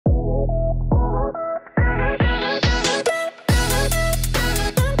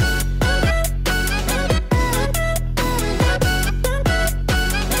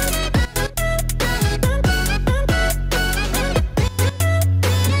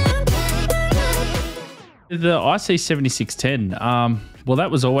The IC7610, well, that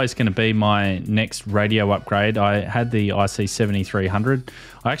was always going to be my next radio upgrade. I had the IC7300.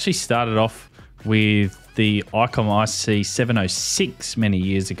 I actually started off with the Icom IC706 many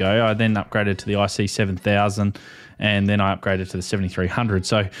years ago. I then upgraded to the IC7000, and then I upgraded to the 7300.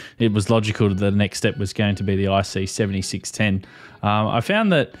 So it was logical that the next step was going to be the IC7610. I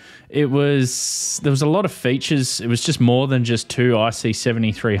found that there was a lot of features. It was just more than just two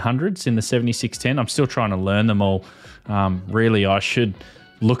IC7300s in the 7610. I'm still trying to learn them all. Really, I should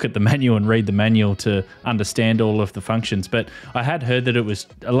look at the manual and read the manual to understand all of the functions. But I had heard that it was,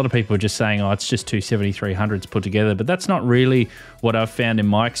 a lot of people were just saying, oh, it's just two 7300s put together. But that's not really what I've found in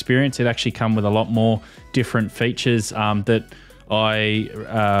my experience. It actually come with a lot more different features that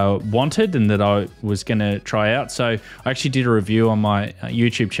I wanted and that I was going to try out. So I actually did a review on my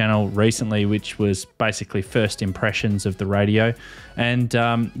YouTube channel recently, which was basically first impressions of the radio. And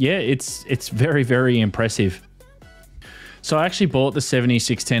yeah, it's very, very impressive. So I actually bought the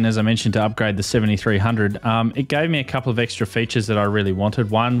 7610, as I mentioned, to upgrade the 7300. It gave me a couple of extra features that I really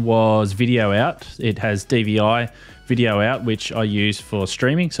wanted. One was video out. It has DVI video out, which I use for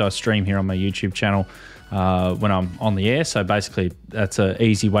streaming. So I stream here on my YouTube channel when I'm on the air. So basically that's an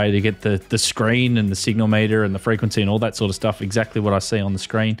easy way to get the screen and the signal meter and the frequency and all that sort of stuff, exactly what I see on the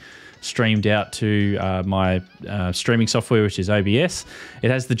screen, streamed out to my streaming software, which is OBS.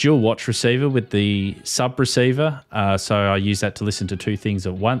 It has the dual watch receiver with the sub receiver, so I use that to listen to two things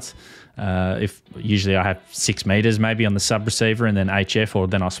at once. If usually I have 6 meters maybe on the sub receiver and then HF, or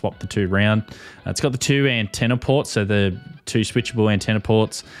then I swap the two round. It's got the two antenna ports, so the two switchable antenna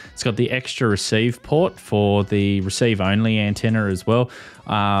ports. It's got the extra receive port for the receive only antenna as well.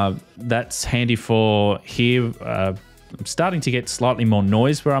 That's handy for here. I'm starting to get slightly more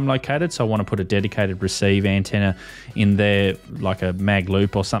noise where I'm located, so I want to put a dedicated receive antenna in there, like a mag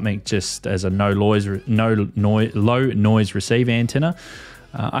loop or something, just as a low noise receive antenna.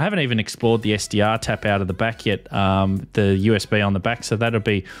 I haven't even explored the SDR tap out of the back yet, the USB on the back, so that'll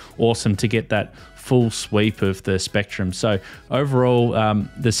be awesome to get that full sweep of the spectrum. So overall,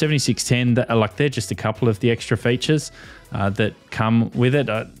 the 7610, like, they're just a couple of the extra features that come with it.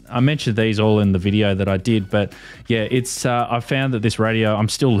 I mentioned these all in the video that I did, but yeah, it's I found that this radio, I'm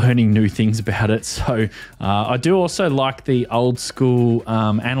still learning new things about it. So I do also like the old school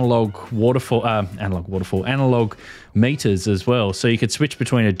analog meters as well. So you could switch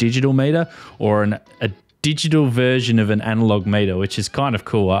between a digital meter or a digital version of an analog meter, which is kind of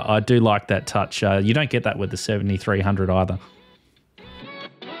cool. I do like that touch. You don't get that with the 7300 either.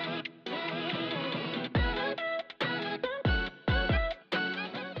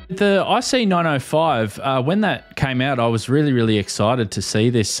 The IC905, when that came out, I was really, really excited to see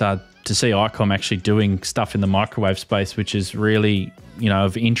this, to see Icom actually doing stuff in the microwave space, which is really, you know,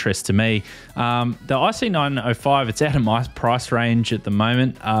 of interest to me. The IC905, it's out of my price range at the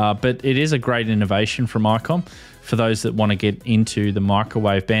moment, but it is a great innovation from Icom for those that want to get into the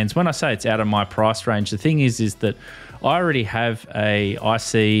microwave bands. When I say it's out of my price range, the thing is that I already have a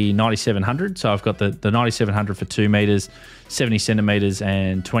IC9700, so I've got the 9700 for 2 meters, 70 centimeters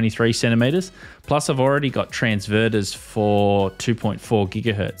and 23 centimeters. Plus I've already got transverters for 2.4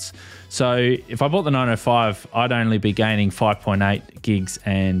 gigahertz. So if I bought the 905, I'd only be gaining 5.8 gigs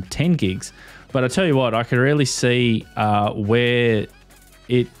and 10 gigs. But I tell you what, I could really see where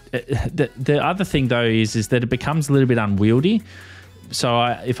the other thing though is that it becomes a little bit unwieldy. So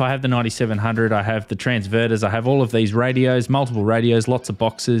if I have the 9700, I have the transverters, I have all of these radios, multiple radios, lots of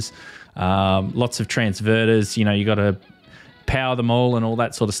boxes, lots of transverters. You know, you got to power them all and all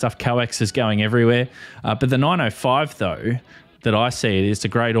that sort of stuff. Coax is going everywhere. But the 905 though, that I see it is a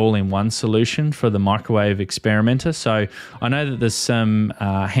great all-in-one solution for the microwave experimenter. So I know that there's some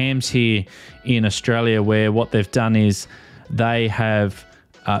hams here in Australia where what they've done is they have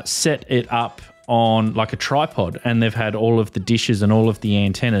set it up on like a tripod, and they've had all of the dishes and all of the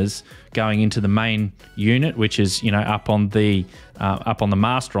antennas going into the main unit, which is, you know, up on the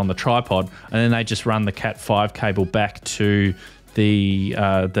mast or on the tripod, and then they just run the Cat5 cable back to the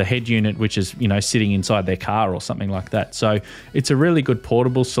head unit, which is, you know, sitting inside their car or something like that. So it's a really good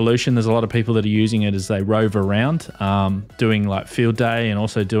portable solution. There's a lot of people that are using it as they rove around, doing like field day and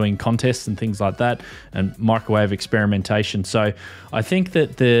also doing contests and things like that, and microwave experimentation. So I think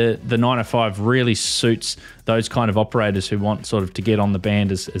that the 905 really suits those kind of operators who want sort of to get on the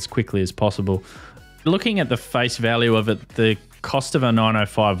band as quickly as possible. Looking at the face value of it, the cost of a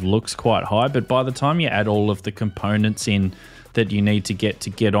 905 looks quite high, but by the time you add all of the components in that you need to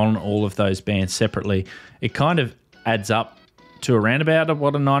get on all of those bands separately, it kind of adds up to around about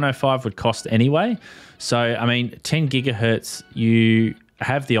what a 905 would cost anyway. So, I mean, 10 gigahertz, you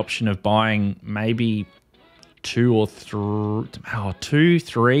have the option of buying maybe two,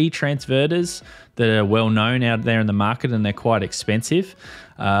 three transverters that are well known out there in the market, and they're quite expensive.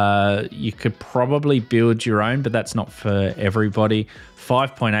 You could probably build your own, but that's not for everybody.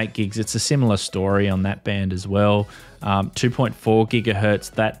 5.8 gigs, it's a similar story on that band as well. 2.4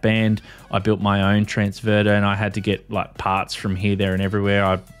 gigahertz, that band, I built my own transverter, and I had to get like parts from here, there, and everywhere.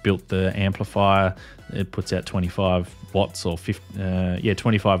 I built the amplifier. It puts out 25 watts or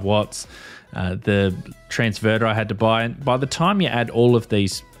 25 watts. The transverter I had to buy, and by the time you add all of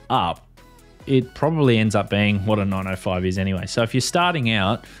these up, it probably ends up being what a 905 is anyway. So if you're starting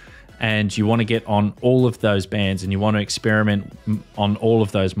out and you want to get on all of those bands and you want to experiment on all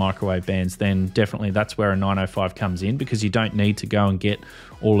of those microwave bands, then definitely that's where a 905 comes in, because you don't need to go and get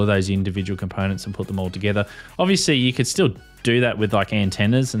all of those individual components and put them all together. Obviously, you could still do that with like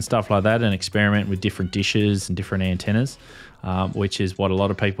antennas and stuff like that and experiment with different dishes and different antennas, which is what a lot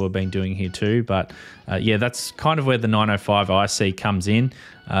of people have been doing here too. But yeah, that's kind of where the 905 IC comes in.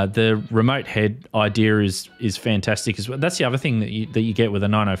 The remote head idea is fantastic as well. That's the other thing that you get with a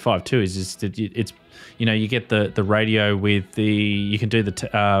 905 too, is that it's, you know, you get the radio with you can do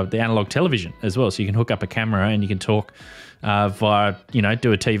the analog television as well. So you can hook up a camera and you can talk via, you know,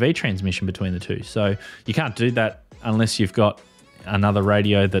 do a TV transmission between the two. So you can't do that unless you've got another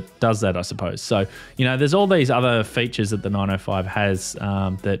radio that does that, I suppose. So, you know, there's all these other features that the 905 has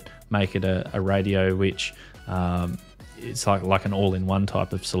that make it a radio which it's like an all-in-one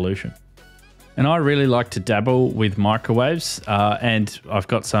type of solution. And I really like to dabble with microwaves, and I've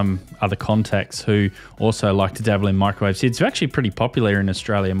got some other contacts who also like to dabble in microwaves. It's actually pretty popular in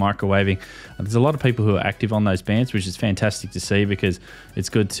Australia, microwaving. There's a lot of people who are active on those bands, which is fantastic to see, because it's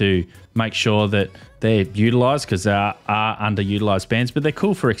good to make sure that they're utilised, because they are underutilised bands, but they're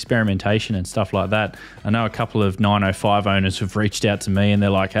cool for experimentation and stuff like that. I know a couple of 905 owners have reached out to me and they're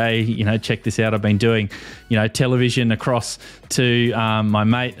like, hey, you know, check this out. I've been doing, you know, television across to my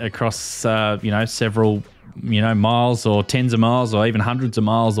mate across, you know, several, you know, miles or tens of miles or even hundreds of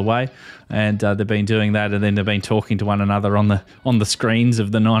miles away. And they've been doing that, and then they've been talking to one another on the screens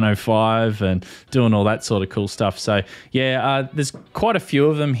of the 905 and doing all that sort of cool stuff. So yeah, there's quite a few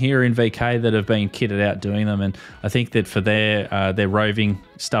of them here in VK that have been kitted out doing them, and I think that for their roving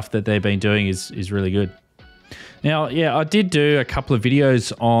stuff that they've been doing is really good. Now, yeah, I did do a couple of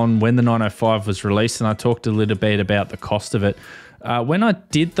videos on when the 905 was released, and I talked a little bit about the cost of it. When I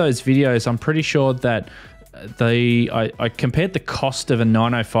did those videos, I'm pretty sure that I compared the cost of a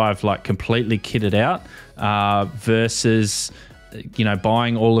 905 like completely kitted out versus, you know,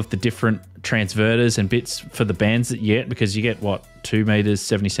 buying all of the different transverters and bits for the bands that you get, because you get what, 2 meters,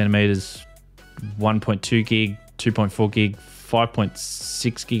 70 centimeters, 1.2 gig, 2.4 gig,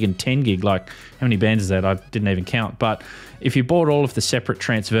 5.6 gig and 10 gig. Like, how many bands is that? I didn't even count. But if you bought all of the separate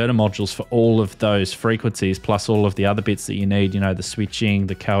transverter modules for all of those frequencies, plus all of the other bits that you need, you know, the switching,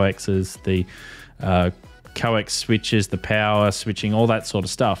 the coaxes, the coax switches, the power switching, all that sort of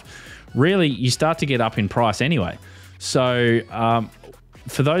stuff, really you start to get up in price anyway. So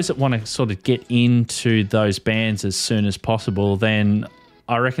for those that want to sort of get into those bands as soon as possible, then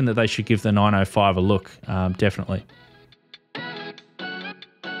I reckon that they should give the 905 a look, definitely.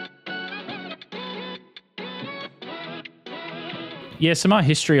 Yeah, so my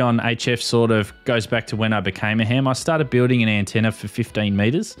history on HF sort of goes back to when I became a ham. I started building an antenna for 15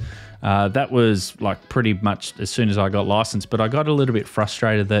 meters. That was like pretty much as soon as I got licensed, but I got a little bit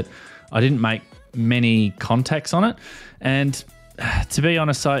frustrated that I didn't make many contacts on it. And to be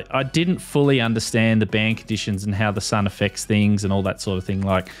honest, I didn't fully understand the band conditions and how the sun affects things and all that sort of thing.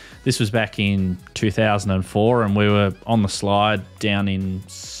 Like, this was back in 2004 and we were on the slide down in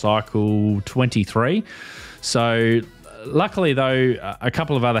cycle 23. So luckily though, a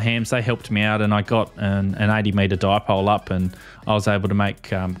couple of other hams, they helped me out, and I got an 80 meter dipole up, and I was able to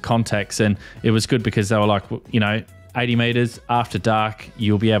make contacts. And it was good because they were like, you know, 80 meters after dark,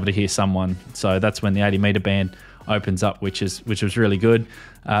 you'll be able to hear someone. So that's when the 80 meter band opens up, which was really good.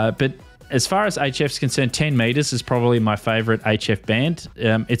 But as far as HF's concerned, 10 meters is probably my favorite HF band.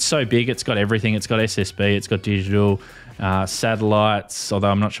 It's so big, it's got everything. It's got SSB, it's got digital, satellites, although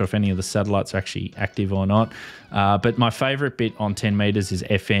I'm not sure if any of the satellites are actually active or not. But my favorite bit on 10 meters is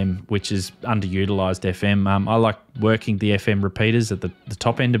FM, which is underutilized FM. I like working the FM repeaters at the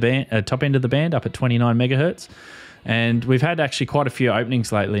top end of the band up at 29 megahertz. And we've had actually quite a few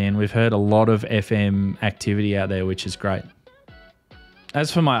openings lately, and we've heard a lot of FM activity out there, which is great.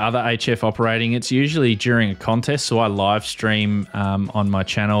 As for my other HF operating, it's usually during a contest. So I live stream on my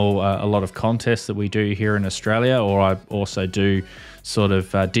channel a lot of contests that we do here in Australia, or I also do sort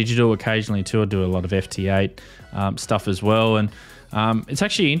of digital occasionally too. I do a lot of FT8 stuff as well. And It's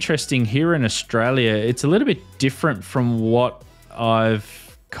actually interesting here in Australia. It's a little bit different from what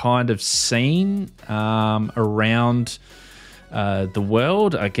I've kind of seen around the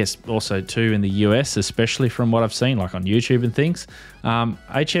world, I guess also too in the US, especially from what I've seen like on YouTube and things.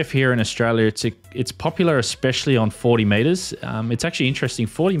 HF here in Australia, it's popular especially on 40 meters. It's actually interesting,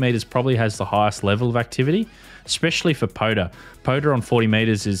 40 meters probably has the highest level of activity, especially for POTA. POTA on 40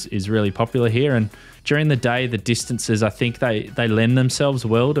 meters is really popular here, and during the day the distances, I think they lend themselves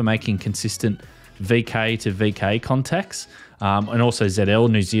well to making consistent VK to VK contacts, and also ZL.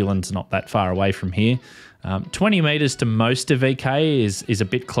 New Zealand's not that far away from here. 20 meters to most of VK is a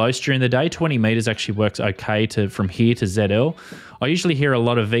bit close during the day. 20 meters actually works okay from here to ZL. I usually hear a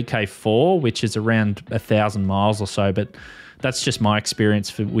lot of VK4, which is around 1,000 miles or so, but that's just my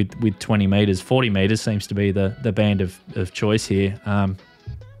experience with 20 meters. 40 meters seems to be the band of choice here.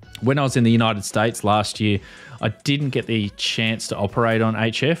 When I was in the United States last year, I didn't get the chance to operate on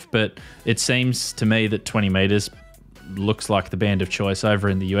HF, but it seems to me that 20 meters looks like the band of choice over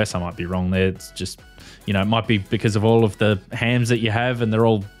in the US. I might be wrong there. It's just, you know, it might be because of all of the hams that you have and they're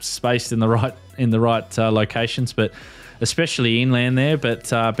all spaced in the right locations, but especially inland there.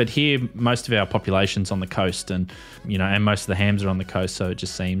 But here, most of our population's on the coast, and and most of the hams are on the coast. So it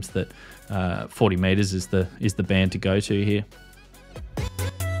just seems that 40 meters is the band to go to here.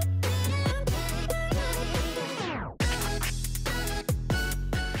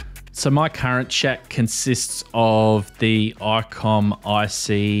 So my current shack consists of the Icom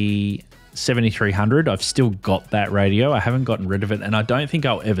IC 7300. I've still got that radio. I haven't gotten rid of it, and I don't think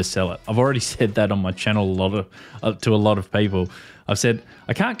I'll ever sell it. I've already said that on my channel to a lot of people. I've said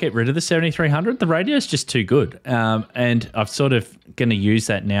I can't get rid of the 7300. The radio is just too good, and I've sort of going to use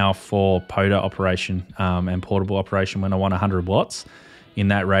that now for POTA operation and portable operation when I want 100 watts in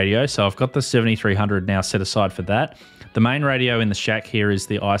that radio. So I've got the 7300 now set aside for that. The main radio in the shack here is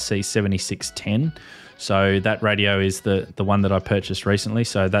the IC 7610. So that radio is the one that I purchased recently.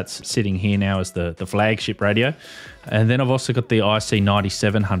 So that's sitting here now as the flagship radio. And then I've also got the IC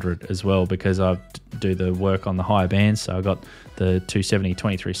 9700 as well, because I do the work on the higher bands. So I've got the 270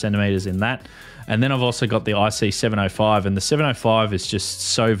 23 centimeters in that. And then I've also got the IC 705, and the 705 is just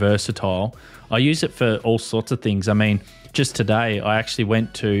so versatile. I use it for all sorts of things. I mean, just today, I actually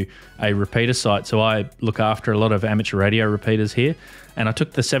went to a repeater site. So I look after a lot of amateur radio repeaters here. And I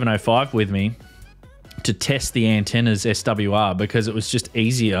took the 705 with me to test the antenna's SWR, because it was just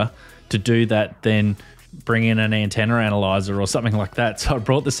easier to do that than bring in an antenna analyzer or something like that. So I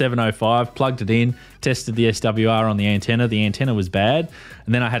brought the 705, plugged it in, tested the SWR on the antenna. The antenna was bad.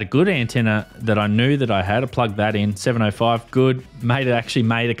 And then I had a good antenna that I knew that I had. I plugged that in, 705, good. Actually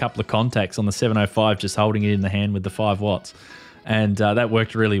made a couple of contacts on the 705, just holding it in the hand with the 5 watts. And that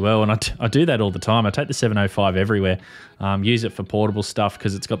worked really well. And I do that all the time. I take the 705 everywhere, use it for portable stuff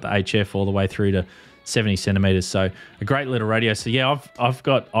because it's got the HF all the way through to 70 centimeters. So a great little radio. So yeah, I've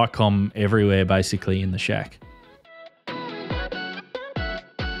got Icom everywhere basically in the shack.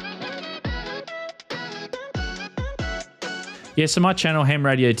 Yeah, so my channel, Ham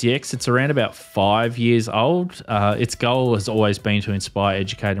Radio DX, it's around about 5 years old. Its goal has always been to inspire,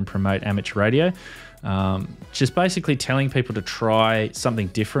 educate and promote amateur radio. Just basically telling people to try something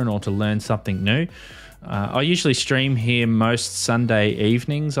different or to learn something new. I usually stream here most Sunday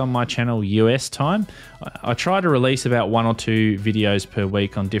evenings on my channel US time. I try to release about 1 or 2 videos per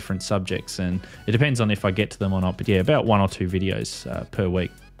week on different subjects, and it depends on if I get to them or not, but yeah, about 1 or 2 videos per week.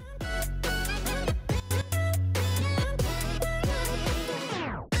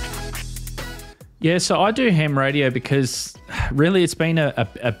 Yeah, so I do ham radio because really it's been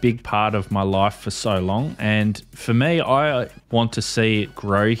a big part of my life for so long. And for me, I want to see it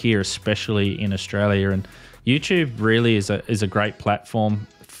grow here, especially in Australia. And YouTube really is a great platform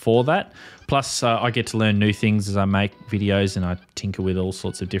for that. Plus, I get to learn new things as I make videos and I tinker with all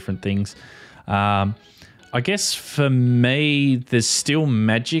sorts of different things. I guess for me, there's still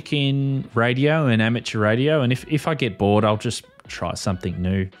magic in radio and amateur radio. And if I get bored, I'll just try something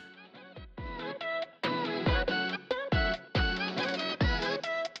new.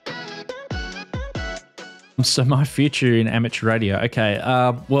 So my future in amateur radio. Okay,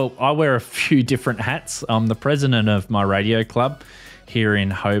 well, I wear a few different hats. I'm the president of my radio club here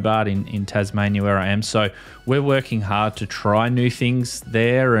in Hobart in Tasmania, where I am. So we're working hard to try new things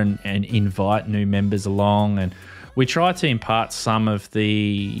there and invite new members along. And we try to impart some of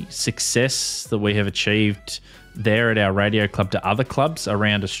the success that we have achieved there at our radio club to other clubs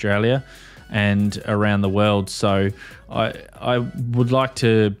around Australia and around the world. So I would like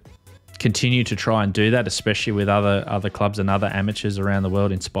to continue to try and do that, especially with other clubs and other amateurs around the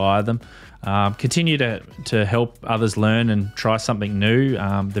world, inspire them. Continue to help others learn and try something new.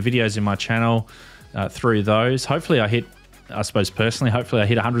 The videos in my channel, through those, hopefully I hit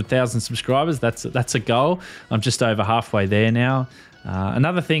 100,000 subscribers. That's a goal. I'm just over halfway there now.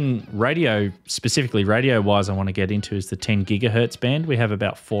 Another thing, specifically radio-wise, I want to get into is the 10 gigahertz band. We have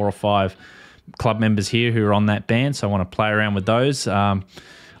about 4 or 5 club members here who are on that band, so I want to play around with those.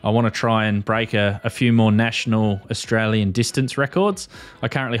 I want to try and break a few more national Australian distance records. I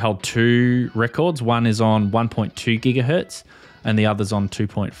currently hold 2 records. One is on 1.2 gigahertz and the other's on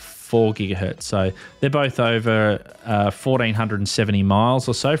 2.4 gigahertz. So they're both over 1,470 miles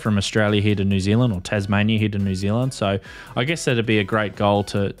or so from Australia here to New Zealand, or Tasmania here to New Zealand. So I guess that'd be a great goal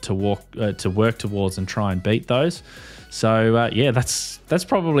to work towards and try and beat those. So yeah, that's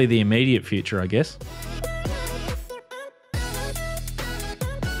probably the immediate future, I guess.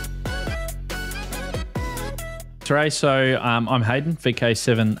 So I'm Hayden.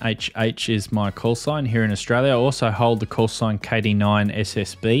 VK7HH is my call sign here in Australia. I also hold the call sign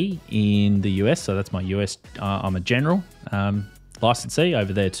KD9SSB in the US. So that's my US. I'm a general licensee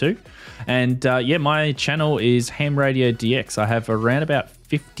over there too. And yeah, my channel is Ham Radio DX. I have around about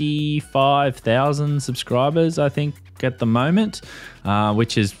 55,000 subscribers, I think, at the moment,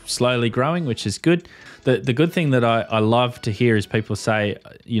 which is slowly growing, which is good. The good thing that I love to hear is people say,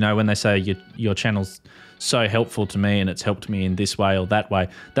 when they say your channel's so helpful to me and it's helped me in this way or that way,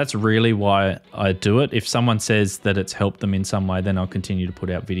 that's really why I do it. If someone says that it's helped them in some way, then I'll continue to put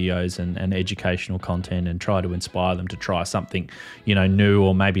out videos and educational content and try to inspire them to try something new,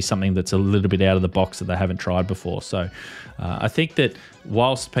 or maybe something that's a little bit out of the box that they haven't tried before. So I think that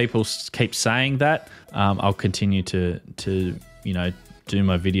whilst people keep saying that, I'll continue to do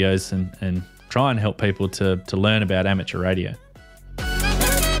my videos and try and help people to learn about amateur radio.